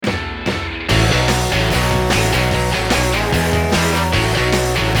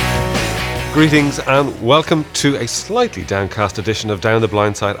Greetings and welcome to a slightly downcast edition of Down the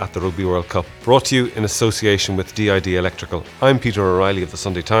Blind Side at the Rugby World Cup, brought to you in association with DID Electrical. I'm Peter O'Reilly of the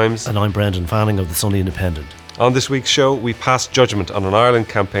Sunday Times. And I'm Brendan Fanning of the Sunday Independent. On this week's show, we pass judgment on an Ireland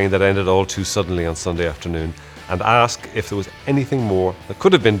campaign that ended all too suddenly on Sunday afternoon and ask if there was anything more that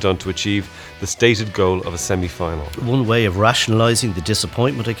could have been done to achieve the stated goal of a semi-final. One way of rationalising the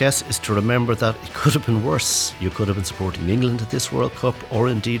disappointment, I guess, is to remember that it could have been worse. You could have been supporting England at this World Cup, or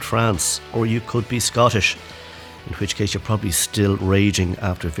indeed France, or you could be Scottish, in which case you're probably still raging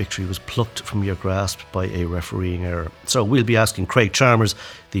after victory was plucked from your grasp by a refereeing error. So we'll be asking Craig Chalmers,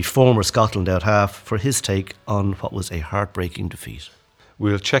 the former Scotland out half, for his take on what was a heartbreaking defeat.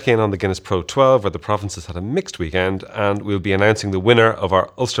 We'll check in on the Guinness Pro 12, where the provinces had a mixed weekend, and we'll be announcing the winner of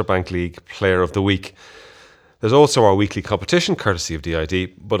our Ulster Bank League Player of the Week. There's also our weekly competition, courtesy of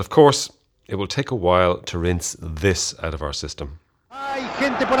DID, but of course, it will take a while to rinse this out of our system. Hay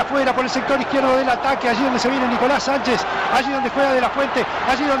gente por afuera, por el sector izquierdo del ataque, allí donde se viene Nicolás Sánchez, allí donde juega De La Fuente,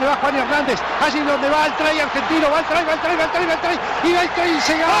 allí donde va Juan Hernández, allí donde va el try argentino, va el try, y va el try y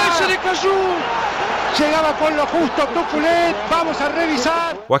llegaba, se le cayó, llegaba con lo justo Tuculet, vamos a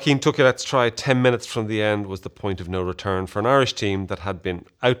revisar. Joaquin Tuculet's try 10 minutes from the end was the point of no return for an Irish team that had been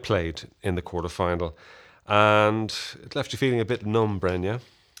outplayed in the quarter-final, and it left you feeling a bit numb, Bren, yeah?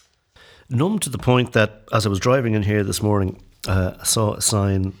 Numb to the point that, as I was driving in here this morning, I saw a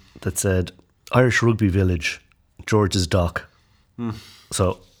sign that said Irish Rugby Village, George's Dock.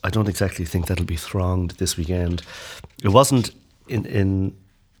 So I don't exactly think that'll be thronged this weekend. It wasn't on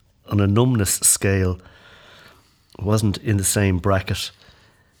a numbness scale, it wasn't in the same bracket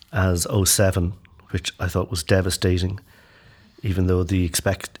as 07, which I thought was devastating, even though the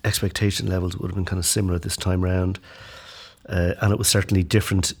expectation levels would have been kind of similar this time round. And it was certainly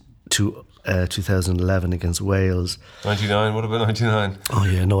different to 2011 against Wales. 99, what about 99? Oh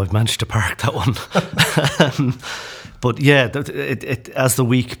yeah, no, I've managed to park that one. But yeah, it as the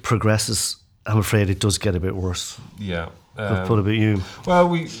week progresses, I'm afraid it does get a bit worse. Yeah. What about you?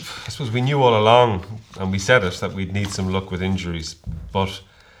 Well, I suppose we knew all along, and we said it, that we'd need some luck with injuries. But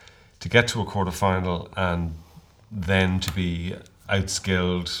to get to a quarter-final and then to be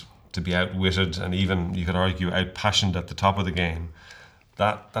outskilled, to be outwitted, and even, you could argue, outpassioned at the top of the game,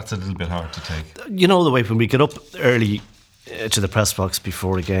 that's a little bit hard to take. You know the way when we get up early to the press box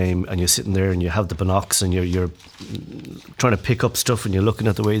before a game and you're sitting there and you have the binocs and you're trying to pick up stuff and you're looking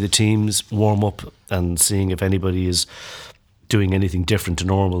at the way the teams warm up and seeing if anybody is doing anything different to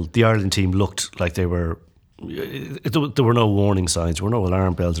normal. The Ireland team looked like there were no warning signs, there were no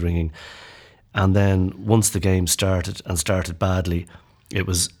alarm bells ringing. And then once the game started and started badly, it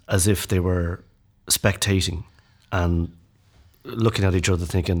was as if they were spectating and looking at each other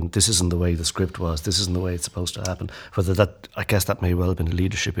thinking, this isn't the way the script was, this isn't the way it's supposed to happen. I guess that may well have been a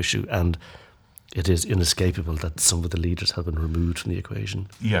leadership issue, and it is inescapable that some of the leaders have been removed from the equation.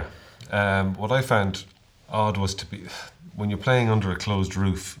 Yeah. What I found odd was when you're playing under a closed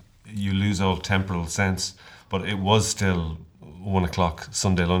roof, you lose all temporal sense, but it was still 1 o'clock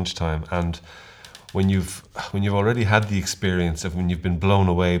Sunday lunchtime, and when you've already had the experience of when you've been blown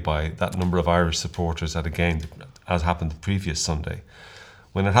away by that number of Irish supporters at a game, as happened the previous Sunday,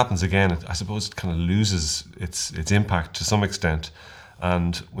 when it happens again, I suppose it kind of loses its impact to some extent.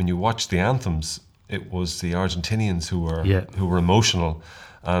 And when you watch the anthems, it was the Argentinians who were emotional,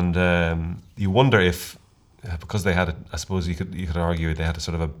 and you wonder if, because they had, I suppose you could argue they had a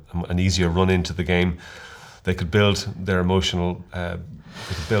sort of an easier run into the game, they could build their emotional.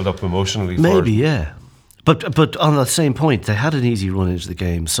 They could build up emotionally. Maybe, yeah. But on that same point, they had an easy run into the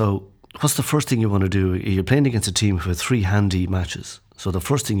game. So what's the first thing you want to do? You're playing against a team who had 3 handy matches. So the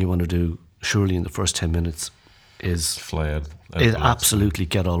first thing you want to do, surely in the first 10 minutes, is fly out. Absolutely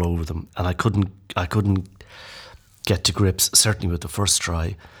get all over them. And I couldn't get to grips. Certainly with the first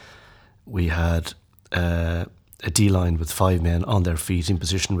try, we had a D-line with 5 men on their feet in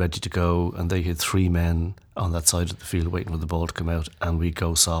position, ready to go, and they had 3 men on that side of the field waiting for the ball to come out, and we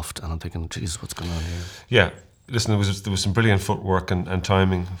go soft. And I'm thinking, geez, what's going on here? Yeah. Listen, there was some brilliant footwork and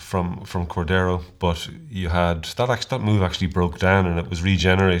timing from Cordero, but you had that move actually broke down and it was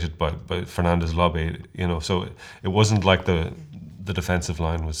regenerated by Fernandez Lobbe. So it wasn't like the defensive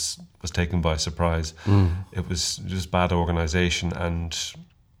line was taken by surprise. It was just bad organisation and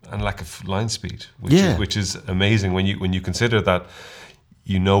lack of line speed, which is amazing when you consider that.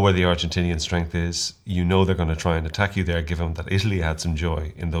 You know where the Argentinian strength is. You know they're going to try and attack you there, given that Italy had some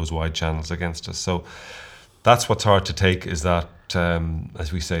joy in those wide channels against us. So that's what's hard to take, is that,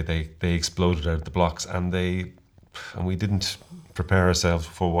 as we say, they exploded out of the blocks, and we didn't prepare ourselves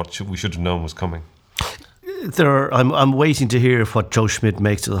for what we should have known was coming. I'm waiting to hear what Joe Schmidt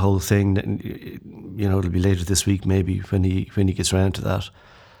makes of the whole thing. It'll be later this week maybe when he gets around to that.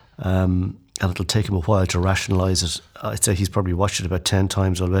 And it'll take him a while to rationalise it. I'd say he's probably watched it about 10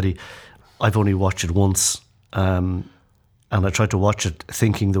 times already. I've only watched it once, and I tried to watch it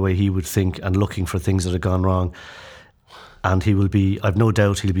thinking the way he would think and looking for things that had gone wrong. And I've no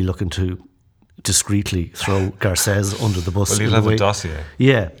doubt he'll be looking to discreetly throw Garcés under the bus. Well, he'll have a dossier.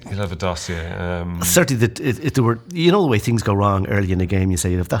 Yeah. He'll have a dossier. Certainly, there were, the way things go wrong early in a game, you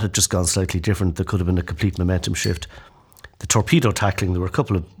say, if that had just gone slightly different, there could have been a complete momentum shift. The torpedo tackling, there were a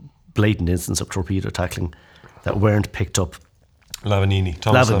couple of blatant instances of torpedo tackling that weren't picked up.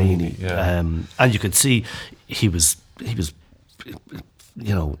 Lavanini. Yeah. And you could see he was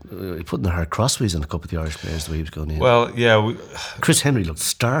putting their hard crossways on a couple of the Irish players the way he was going in. Well, yeah. Chris Henry looked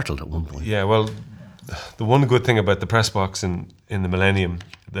startled at one point. Yeah, well, the one good thing about the press box in the Millennium,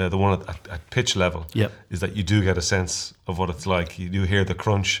 the one at pitch level, is that you do get a sense of what it's like. You do hear the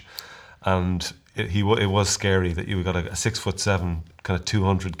crunch, and it was scary that you got a 6'7", kind of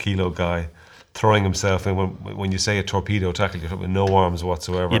 200 kilo guy throwing himself in. When you say a torpedo tackle, you're talking with no arms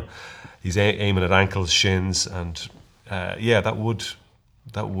whatsoever. Yep. He's aiming at ankles, shins, and that would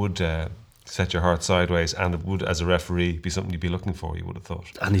set your heart sideways, and it would, as a referee, be something you'd be looking for, you would have thought.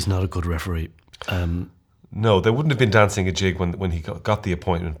 And he's not a good referee. No, they wouldn't have been dancing a jig when he got the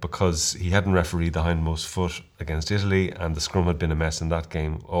appointment, because he hadn't refereed the hindmost foot against Italy, and the scrum had been a mess in that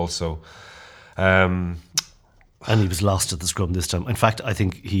game also. And he was lost at the scrum this time. In fact, I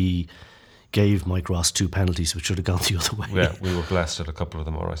think he gave Mike Ross 2 penalties, which should have gone the other way. Yeah, we were blessed at a couple of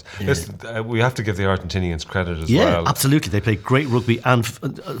them, all right. Yeah. We have to give the Argentinians credit as Yeah, well. absolutely. They played great rugby, and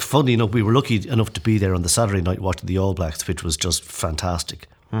funny enough, we were lucky enough to be there on the Saturday night watching the All Blacks, which was just fantastic.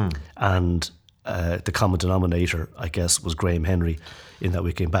 And the common denominator, I guess, was Graham Henry, in that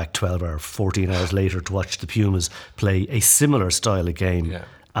we came back 12 or 14 hours later to watch the Pumas play a similar style of game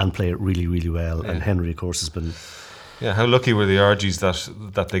and play it really, really well. And Henry, of course, has been... Yeah, how lucky were the Argies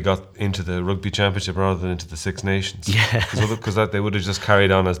that they got into the Rugby Championship rather than into the Six Nations? Yeah. Because they would have just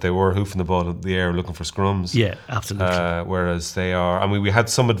carried on as they were, hoofing the ball in the air, looking for scrums. Yeah, absolutely. Whereas they are... I mean, we had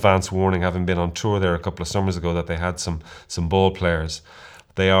some advance warning, having been on tour there a couple of summers ago, that they had some ball players.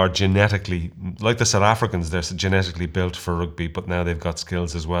 They are genetically, like the South Africans, they're genetically built for rugby, but now they've got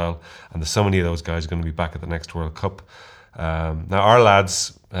skills as well. And there's so many of those guys going to be back at the next World Cup. Now, our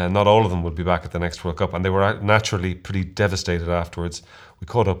lads, not all of them would be back at the next World Cup, and they were naturally pretty devastated afterwards. We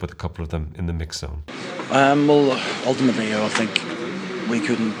caught up with a couple of them in the mix zone. Well, ultimately, I think we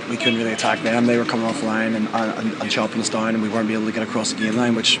couldn't really attack them. They were coming off line and chopping us down, and we weren't able to get across the gain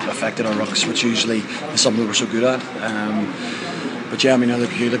line, which affected our rucks, which usually is something we were so good at. But yeah, I mean,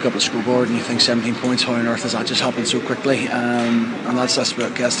 you look up at the scoreboard and you think 17 points, how on earth has that just happened so quickly? And that's I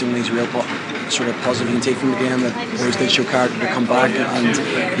guess the only real sort of positive you can take from the game, that boys did show character to come back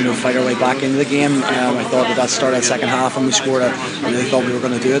and fight our way back into the game. I thought that started second half and we scored. I really thought we were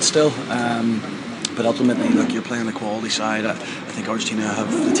going to do it still. But ultimately, look, you're playing the quality side. I think Argentina have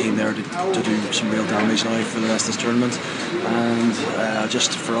the team there to do some real damage now for the rest of this tournament. And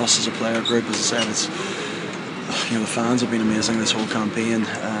just for us as a player group, as I said, it's... the fans have been amazing this whole campaign,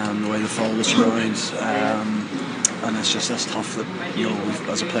 the way they followed us around, and it's tough that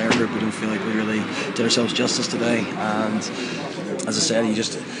as a player group we don't feel like we really did ourselves justice today. And as I said,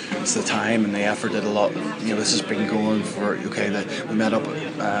 it's the time and the effort that a lot. This has been going for that we met up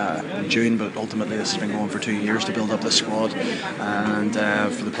in June, but ultimately this has been going for 2 years to build up this squad. And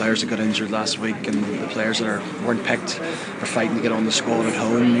for the players that got injured last week and the players that weren't picked are fighting to get on the squad at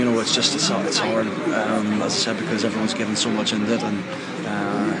home. It's hard, as I said, because everyone's given so much into it, and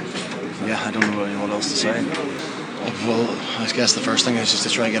I don't know what else to say. Well, I guess the first thing is just to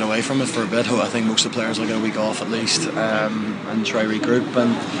try and get away from it for a bit. I think most of the players will get a week off at least, and try regroup.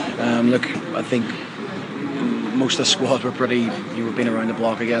 And look, I think most of the squad were we've been around the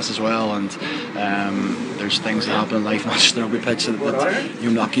block, I guess, as well. And there's things that happen in life, not just the rugby pitch, that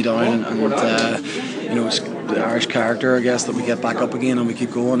knock you down. And it's the Irish character, I guess, that we get back up again and we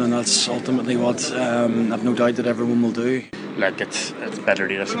keep going. And that's ultimately what I've no doubt that everyone will do. Look, it's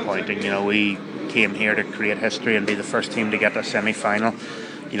bitterly disappointing. We came here to create history and be the first team to get a semi-final.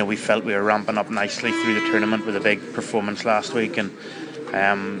 We felt we were ramping up nicely through the tournament with a big performance last week, and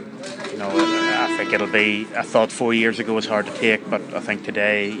I think it'll be. I thought 4 years ago was hard to take, but I think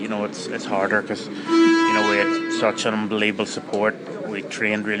today, it's harder because we had such an unbelievable support. We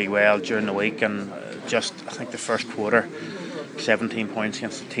trained really well during the week, and I think the first quarter, 17 points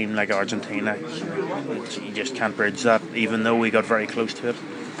against a team like Argentina, you just can't bridge that, even though we got very close to it.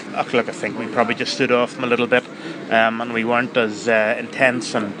 Look, I think we probably just stood off them a little bit, and we weren't as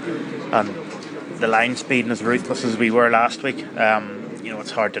intense and the line speed and as ruthless as we were last week.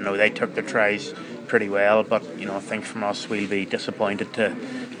 It's hard to know. They took their tries pretty well, but I think from us we'll be disappointed to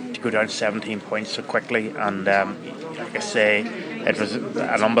go down 17 points so quickly. And like I say, it was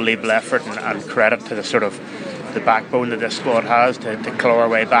an unbelievable effort and credit to the backbone that this squad has to claw our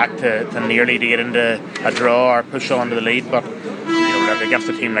way back to nearly to get into a draw or push on to the lead. But against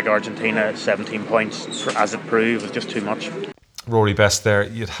a team like Argentina, 17 points as it proved was just too much. Rory Best there,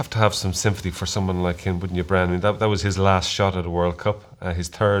 you'd have to have some sympathy for someone like him, wouldn't you, Bren? I mean, that was his last shot at a World Cup, his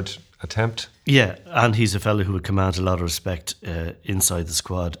third attempt. Yeah, and he's a fellow who would command a lot of respect inside the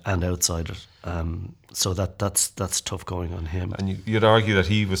squad and outside it. So that's tough going on him. And you'd argue that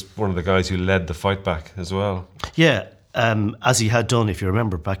he was one of the guys who led the fight back as well. Yeah, as he had done, if you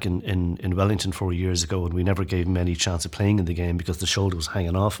remember, back in Wellington 4 years ago, and we never gave him any chance of playing in the game because the shoulder was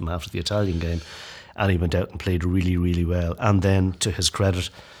hanging off him after the Italian game. And he went out and played really, really well. And then, to his credit,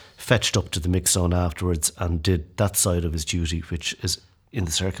 fetched up to the mix zone afterwards and did that side of his duty, which is, in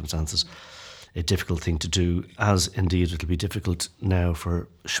the circumstances, a difficult thing to do, as indeed it'll be difficult now for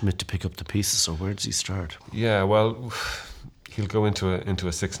Schmidt to pick up the pieces. So where does he start? Yeah, well, he'll go into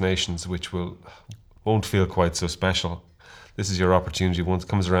a Six Nations, which won't feel quite so special. This is your opportunity.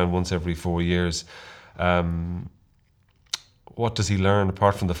 Comes around once every 4 years. What does he learn,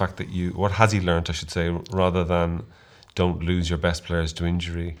 apart from the fact that what has he learned, I should say, rather than don't lose your best players to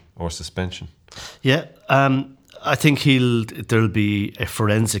injury or suspension? Yeah, I think there'll be a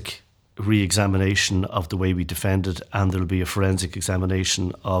forensic re-examination of the way we defended, and there'll be a forensic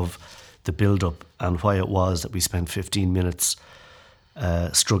examination of the build-up and why it was that we spent 15 minutes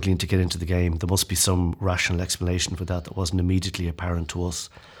struggling to get into the game. There must be some rational explanation for that wasn't immediately apparent to us.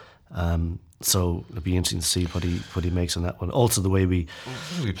 So it'll be interesting to see what he makes on that one. Also, the way we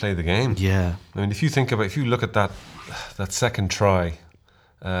play the game. Yeah, I mean, if you look at that second try,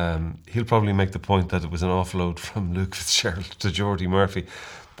 he'll probably make the point that it was an offload from Luke Fitzgerald to Geordie Murphy.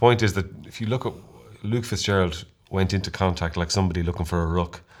 The point is that if you look at Luke Fitzgerald went into contact like somebody looking for a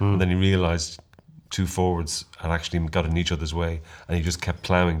ruck, and then he realised two forwards had actually got in each other's way, and he just kept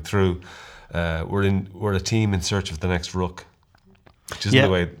ploughing through. We're a team in search of the next ruck. Which isn't the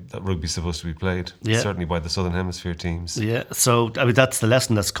way that rugby's supposed to be played, certainly by the Southern Hemisphere teams. Yeah, so I mean that's the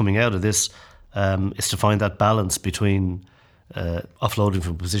lesson that's coming out of this, is to find that balance between offloading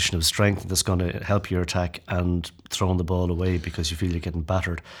from a position of strength that's going to help your attack and throwing the ball away because you feel you're getting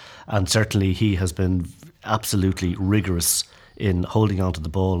battered. And certainly he has been absolutely rigorous in holding on to the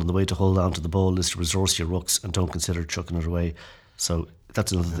ball, and the way to hold on to the ball is to resource your rucks and don't consider chucking it away. So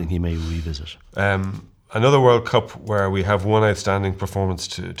that's another thing he may revisit. Another World Cup where we have one outstanding performance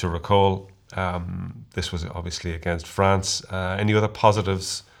to recall. This was obviously against France. Any other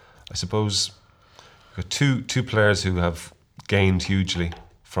positives? I suppose we've got two players who have gained hugely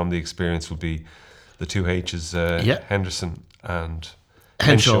from the experience would be the two H's, Henderson and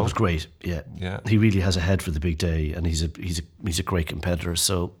Henshaw was great. Yeah, yeah. He really has a head for the big day, and he's a great competitor.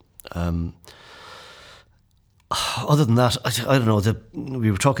 So, other than that, I don't know.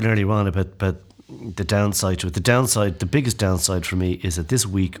 We were talking earlier on about the downside to it. The biggest downside for me is that this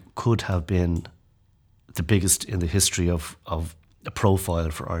week could have been the biggest in the history of a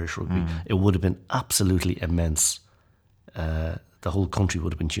profile for Irish rugby. It would have been absolutely immense. The whole country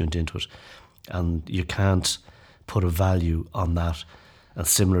would have been tuned into it, and you can't put a value on that. And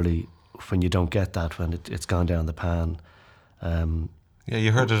similarly, when you don't get that, when it's gone down the pan. Yeah,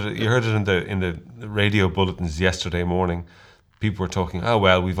 you heard it. You heard it in the radio bulletins yesterday morning. People were talking. Oh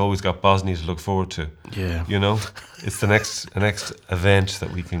well, we've always got Bosnia to look forward to. Yeah, you know, it's the next event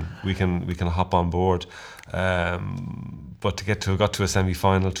that we can hop on board. But to have got to a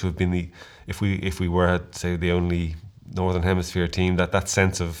semi-final, to have been if we were, say, the only Northern Hemisphere team, that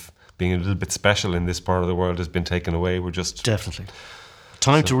sense of being a little bit special in this part of the world has been taken away. We're just definitely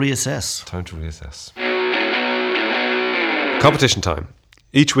time to reassess. Time to reassess. Competition time.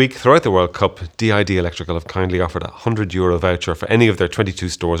 Each week throughout the World Cup, DID Electrical have kindly offered a €100 voucher for any of their 22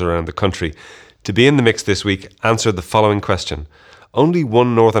 stores around the country. To be in the mix this week, answer the following question. Only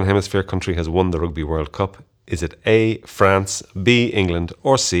one Northern Hemisphere country has won the Rugby World Cup. Is it A, France, B, England,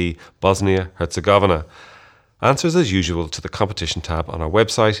 or C, Bosnia-Herzegovina? Answers as usual to the competition tab on our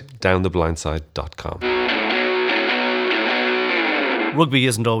website, downtheblindside.com. Rugby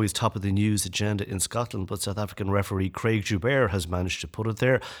isn't always top of the news agenda in Scotland, but South African referee Craig Joubert has managed to put it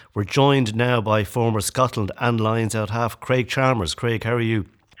there. We're joined now by former Scotland and Lions out half, Craig Chalmers. Craig, how are you?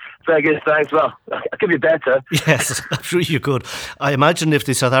 Very good, thanks. Well, I could be better. Yes, I'm sure you could. I imagine if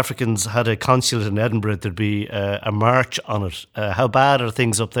the South Africans had a consulate in Edinburgh, there'd be a march on it. How bad are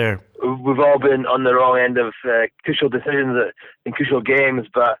things up there? We've all been on the wrong end of crucial decisions in crucial games,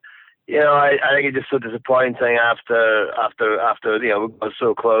 but I think it's just so disappointing after we got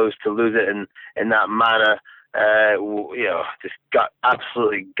so close to lose it in that manner. Just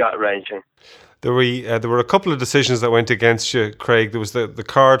absolutely gut wrenching. There were a couple of decisions that went against you, Craig. There was the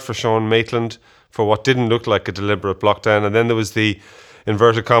card for Sean Maitland for what didn't look like a deliberate block down, and then there was the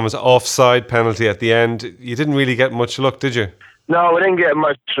inverted commas offside penalty at the end. You didn't really get much luck, did you? No, we didn't get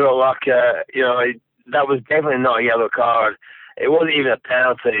much luck. That was definitely not a yellow card. It wasn't even a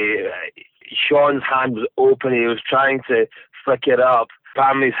penalty. Sean's hand was open. He was trying to flick it up.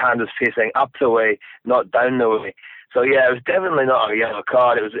 Bamley's hand was facing up the way, not down the way. So yeah, it was definitely not a yellow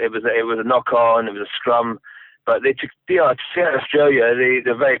card. It was a knock on. It was a scrum. But they took, Australia,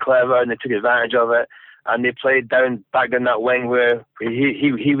 they're very clever and they took advantage of it. And they played back down that wing where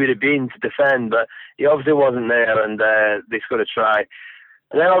he would have been to defend, but he obviously wasn't there, and they scored a try.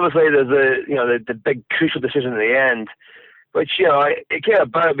 And then obviously there's the big crucial decision at the end, which it came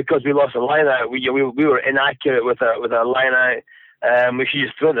about because we lost a line out. We were inaccurate with our line out. We should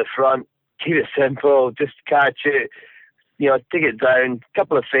just throw it in the front, keep it simple, just catch it, take it down,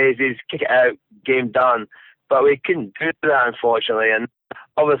 couple of phases, kick it out, game done. But we couldn't do that, unfortunately. And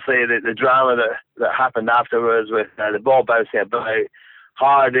obviously the drama that happened afterwards with the ball bouncing about,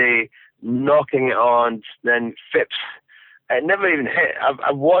 Hardy knocking it on, then Phipps. It never even hit.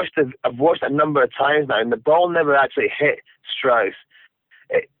 I've watched a number of times now, and the ball never actually hit Strauss.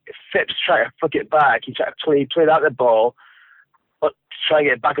 Phipps tried to flick it back. He played out the ball, but trying to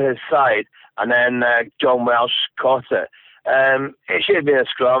get it back on his side, and then John Welsh caught it. It should have been a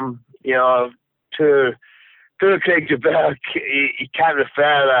scrum. Poor Craig Joubert, he can't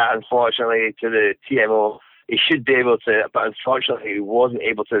refer that, unfortunately, to the TMO. He should be able to, but unfortunately he wasn't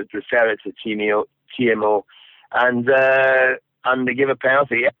able to refer it to TMO. And they gave a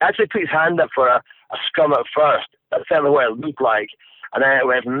penalty. He actually put his hand up for a scrum at first. That's certainly what it looked like. And then it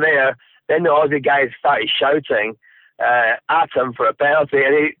went from there. Then the Aussie guys started shouting at him for a penalty,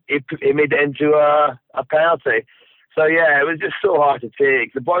 and he made it into a penalty. So yeah, it was just so hard to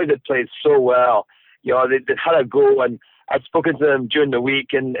take. The boys had played so well. They'd had a go, and I'd spoken to them during the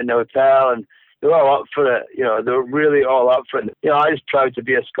week in the hotel, and they were all up for it. They were really all up for it. I was proud to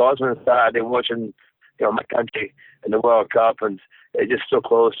be a Scotsman Saturday watching, my country in the World Cup, and it's just so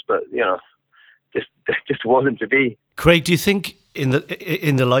close, but just wasn't to be. Craig, do you think in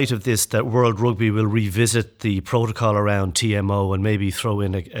the light of this that World Rugby will revisit the protocol around TMO and maybe throw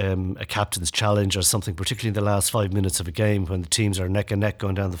in a captain's challenge or something, particularly in the last 5 minutes of a game when the teams are neck and neck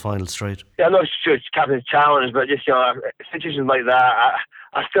going down the final straight? Yeah, I'm not sure it's captain's challenge, but just situations like that,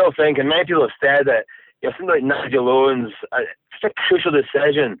 I still think, and many people have said that, something like Nigel Owens, it's a crucial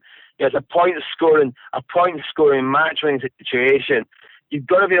decision. It's a point scoring match-winning situation. You've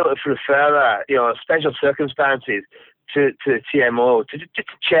got to be able to refer that, special circumstances to the TMO, to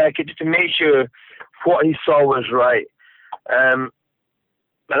check it, just to make sure what he saw was right. And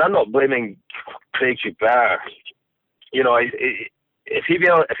I'm not blaming Craig Joubert. If he'd been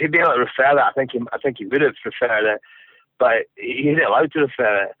able to refer that, I think he would have referred it, but he isn't allowed to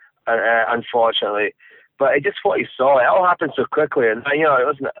refer it, unfortunately. But it's just what he saw. It all happened so quickly, and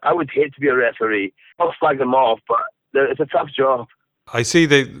listen, I would hate to be a referee. I'll slag them off, but it's a tough job. I see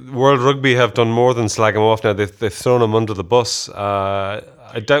the World Rugby have done more than slag him off now. They've thrown him under the bus. I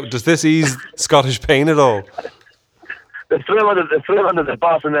doubt. Does this ease Scottish pain at all? They threw him under the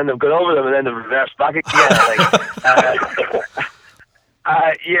bus, and then they've gone over them, and then they've reversed back again.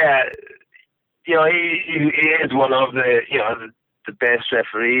 Yeah, he is one of the best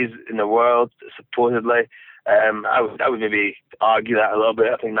referees in the world, supposedly. I would maybe argue that a little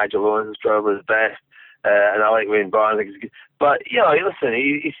bit. I think Nigel Owens is probably the best. And I like Wayne Barnes. I think he's good. But listen,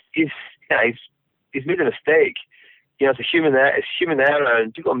 he's made a mistake. It's a human error,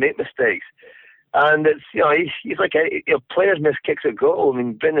 and people make mistakes. And it's he's like players miss kicks at goal. I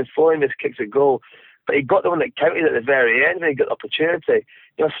mean, Brendan Foley missed kicks at goal, but he got the one that counted at the very end when he got the opportunity.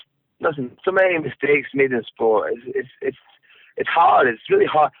 Listen, so many mistakes made in sport. It's hard. It's really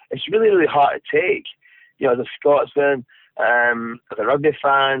hard. It's really hard to take. As a Scotsman, as a rugby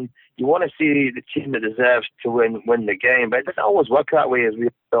fan, you want to see the team that deserves to win the game, but it doesn't always work that way, as we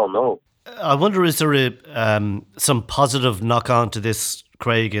all know. I wonder, is there some positive knock-on to this,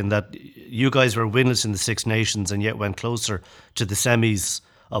 Craig, in that you guys were winless in the Six Nations and yet went closer to the semis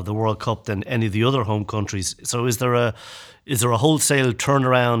of the World Cup than any of the other home countries? So is there a wholesale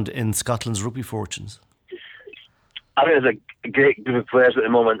turnaround in Scotland's rugby fortunes? I think there's a great group of players at the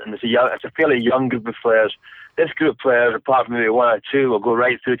moment, and it's a fairly young group of players. This group of players, apart from maybe one or two, will go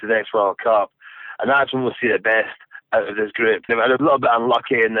right through to the next World Cup, and that's when we'll see the best out of this group. They were a little bit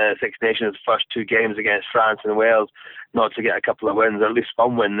unlucky in the Six Nations first 2 games against France and Wales not to get a couple of wins, or at least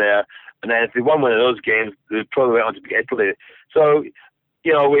one win there. And then if they won one of those games, they probably went on to beat Italy. So,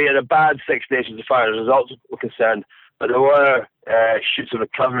 we had a bad Six Nations as far as results were concerned, but there were shoots of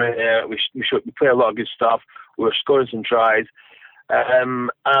recovery there. We played a lot of good stuff. We were scoring some tries. And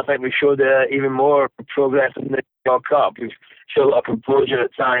I think we showed even more progress in the World Cup. We showed a lot of composure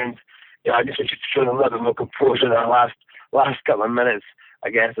at times. I guess we should show a little bit more composure in our last couple of minutes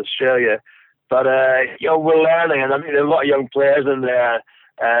against Australia. But we're learning, and I mean, there are a lot of young players in there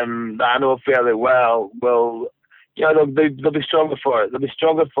that I know fairly well. They'll be stronger for it.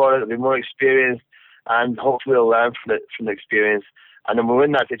 They'll be more experienced, and hopefully they'll learn from the experience. And then when we're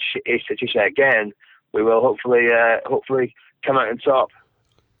in that situation again, we will hopefully come out on top.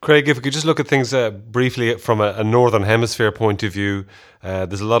 Craig, if we could just look at things briefly from a Northern Hemisphere point of view,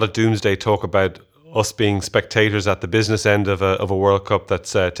 there's a lot of doomsday talk about us being spectators at the business end of a World Cup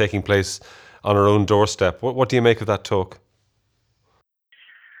that's taking place on our own doorstep. What do you make of that talk?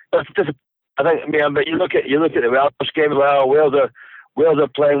 I think, but you look at the Welsh game as well. Wales are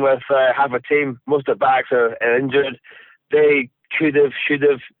playing with half a team. Most of the backs are injured. They should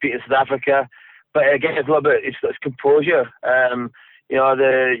have beaten South Africa, but again, it's a little bit. It's composure.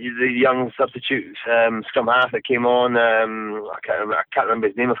 The young substitute scrum half that came on. I can't remember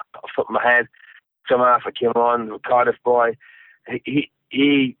his name off the top of my head. Scrum half that came on, the Cardiff boy. He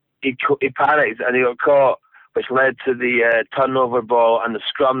panicked and he got caught, which led to the turnover ball and the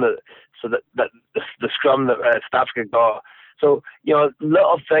scrum that South Africa got. So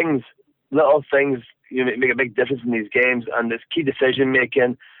little things make a big difference in these games, and it's key decision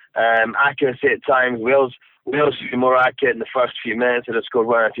making, accuracy at times. Wales should be more accurate in the first few minutes. They'd have scored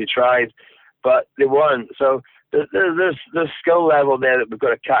 1 or 2 tries, but they weren't. So there's skill level there that we've got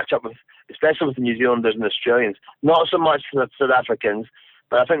to catch up with, especially with the New Zealanders and Australians. Not so much the South Africans,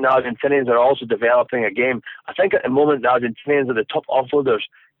 but I think the Argentinians are also developing a game. I think at the moment the Argentinians are the top offloaders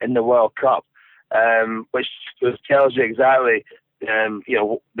in the World Cup, which tells you exactly the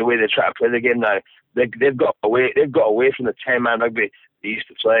way they try to play the game now. They've got away from the 10-man rugby they used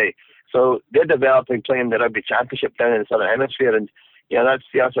to play. So they're developing, playing the rugby championship down in the Southern Hemisphere, and that's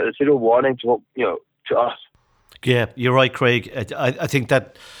a real warning to us. Yeah, you're right, Craig. I think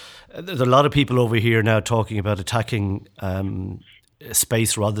that there's a lot of people over here now talking about attacking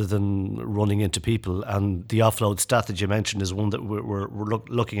space rather than running into people, and the offload stat that you mentioned is one that we're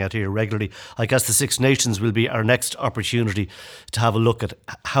looking at here regularly. I guess the Six Nations will be our next opportunity to have a look at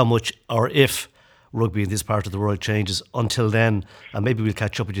how much or if rugby in this part of the world changes. Until then, and maybe we'll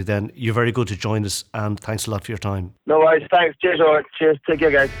catch up with you then. You're very good to join us, and thanks a lot for your time. No worries, thanks. Cheers, Owen. Cheers, take care,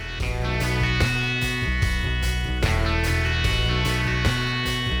 guys.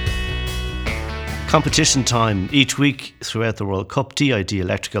 Competition time. Each week throughout the World Cup, DID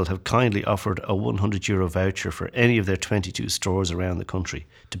Electrical have kindly offered a €100 voucher for any of their 22 stores around the country.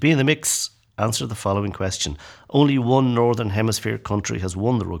 To be in the mix, answer the following question. Only one Northern Hemisphere country has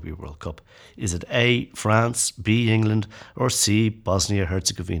won the Rugby World Cup. Is it A, France, B, England, or C,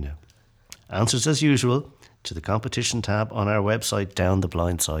 Bosnia-Herzegovina? Answers as usual to the competition tab on our website,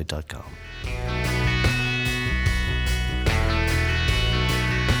 downtheblindside.com.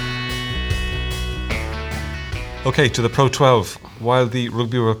 Okay, to the Pro 12. While the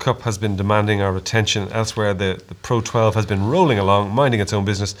Rugby World Cup has been demanding our attention elsewhere, the Pro 12 has been rolling along, minding its own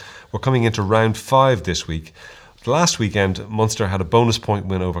business. We're coming into round 5 this week. Last weekend, Munster had a bonus point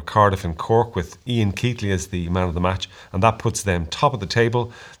win over Cardiff and Cork with Ian Keatley as the man of the match, and that puts them top of the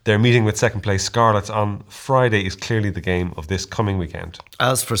table. Their meeting with second place Scarlets on Friday is clearly the game of this coming weekend.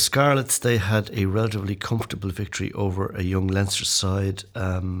 As for Scarlets, they had a relatively comfortable victory over a young Leinster side.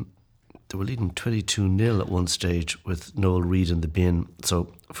 They were leading 22-0 at one stage with Noel Reid in the bin.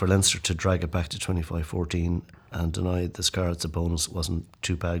 So for Leinster to drag it back to 25-14 and deny the Scarlets a bonus wasn't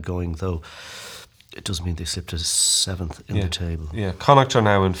too bad going, though it does mean they slipped to 7th in the table. Yeah, Connacht are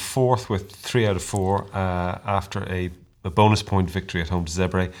now in 4th with 3 out of 4 after a bonus point victory at home to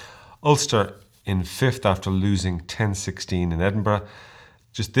Zebre. Ulster in 5th after losing 10-16 in Edinburgh.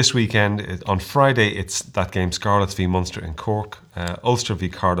 Just this weekend, on Friday, it's that game Scarlets v Munster in Cork, Ulster v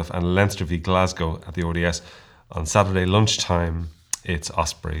Cardiff and Leinster v Glasgow at the ODS. On Saturday lunchtime, it's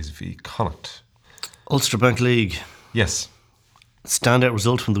Ospreys v Connacht. Ulster Bank League. Yes. Standout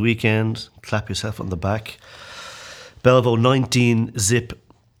result from the weekend. Clap yourself on the back. Belleville 19-0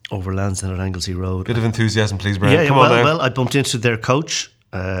 over Lansdowne at Anglesey Road. Bit of enthusiasm, please, Brian. Yeah, Come on now. Well, I bumped into their coach,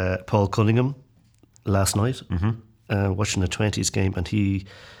 Paul Cunningham, last night. Watching a 20s game, and he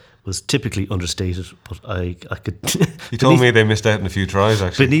was typically understated, but I could... He told me they missed out on a few tries,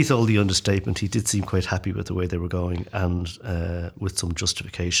 actually. Beneath all the understatement, he did seem quite happy with the way they were going, and with some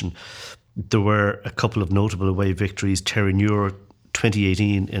justification. There were a couple of notable away victories. Terranure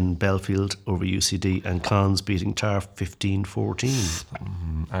 2018 in Belfield over UCD, and Cons beating Tarf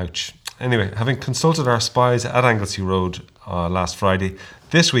 15-14. Ouch. Anyway, having consulted our spies at Anglesey Road last Friday,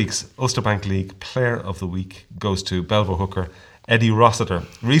 this week's Ulster Bank League Player of the Week goes to Belvo hooker Eddie Rossiter,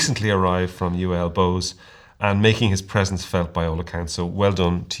 recently arrived from UL Bows and making his presence felt by all accounts. So well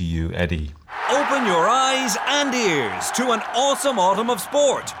done to you, Eddie. Open your eyes and ears to an awesome autumn of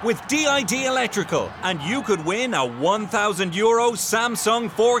sport with DID Electrical, and you could win a €1,000 Samsung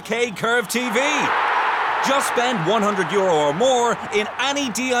 4K Curve TV. Just spend €100 or more in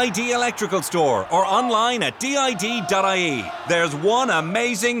any DID Electrical store or online at did.ie. There's one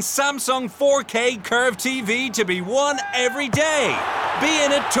amazing Samsung 4K Curve TV to be won every day. Be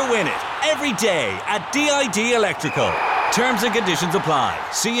in it to win it every day at DID Electrical. Terms and conditions apply.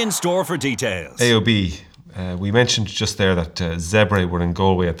 See in store for details. AOB, we mentioned just there that Zebre were in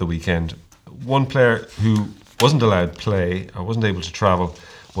Galway at the weekend. One player who wasn't allowed play or wasn't able to travel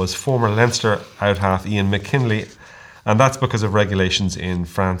was former Leinster out-half Ian McKinley, and that's because of regulations in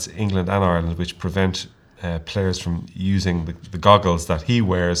France, England and Ireland which prevent players from using the goggles that he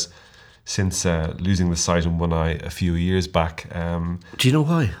wears since losing the sight in one eye a few years back. Do you know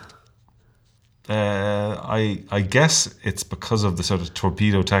why? I guess it's because of the sort of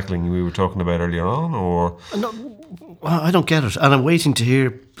torpedo tackling we were talking about earlier on, or... No, I don't get it, and I'm waiting to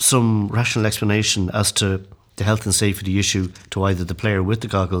hear some rational explanation as to the health and safety issue to either the player with the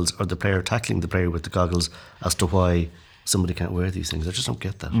goggles or the player tackling the player with the goggles as to why somebody can't wear these things. I just don't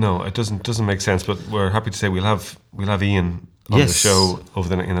get that. No, it doesn't make sense. But we're happy to say we'll have Ian on the show in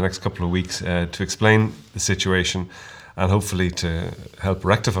the next couple of weeks to explain the situation and hopefully to help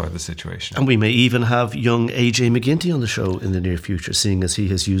rectify the situation. And we may even have young AJ McGinty on the show in the near future, seeing as he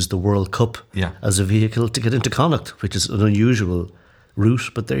has used the World Cup as a vehicle to get into Connacht, which is an unusual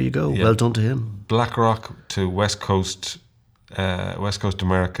route, but there you go. Well done to him. Blackrock to West Coast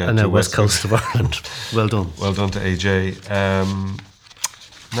America, and now West Coast of Ireland. Well done. Well done to AJ.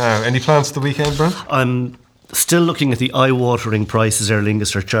 Now, any plans for the weekend, Brent? I'm still looking at the eye-watering prices Aer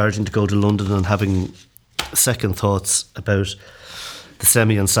Lingus are charging to go to London and having second thoughts about the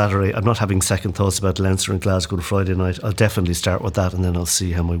semi on Saturday. I'm not having second thoughts about Leinster and Glasgow on Friday night. I'll definitely start with that, and then I'll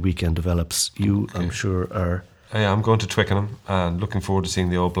see how my weekend develops. You, I'm sure, are... Yeah, I'm going to Twickenham and looking forward to seeing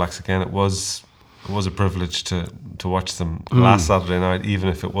the All Blacks again. It was a privilege to watch them last Saturday night, even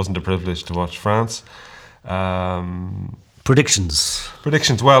if it wasn't a privilege to watch France. Predictions.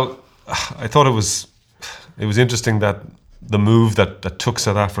 Well, I thought it was interesting that the move that took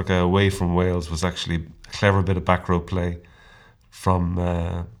South Africa away from Wales was actually a clever bit of back row play from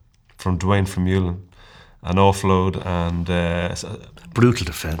Dwayne Vermeulen. An offload and brutal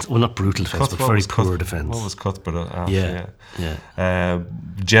defence. Well, not brutal defence, but very poor defence. What was Cuthbert after? Yeah.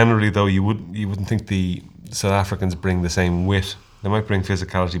 Generally, though, you wouldn't think the South Africans bring the same wit. They might bring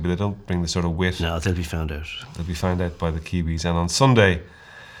physicality, but they don't bring the sort of wit. No, they'll be found out. They'll be found out by the Kiwis. And on Sunday,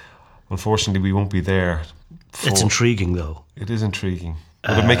 unfortunately, we won't be there. It's intriguing, though. It is intriguing.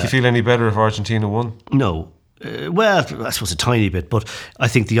 Would it make you feel any better if Argentina won? No. Well, I suppose a tiny bit, but I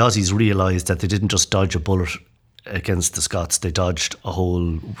think the Aussies realised that they didn't just dodge a bullet against the Scots, they dodged a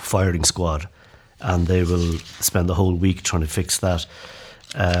whole firing squad, and they will spend the whole week trying to fix that.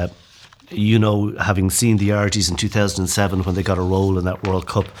 Having seen the Argies in 2007 when they got a role in that World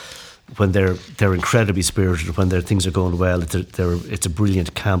Cup, when they're incredibly spirited, when their things are going well, it's a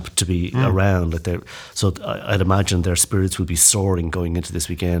brilliant camp to be around. So I'd imagine their spirits will be soaring going into this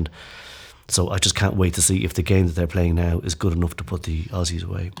weekend. So I just can't wait to see if the game that they're playing now is good enough to put the Aussies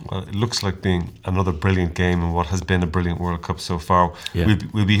away. Well, it looks like being another brilliant game in what has been a brilliant World Cup so far. Yeah.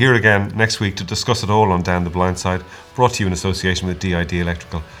 We'll be here again next week to discuss it all on Down the Blind Side, brought to you in association with DID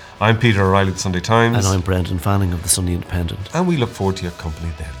Electrical. I'm Peter O'Reilly of the Sunday Times. And I'm Brendan Fanning of the Sunday Independent. And we look forward to your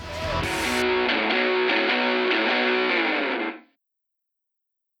company then.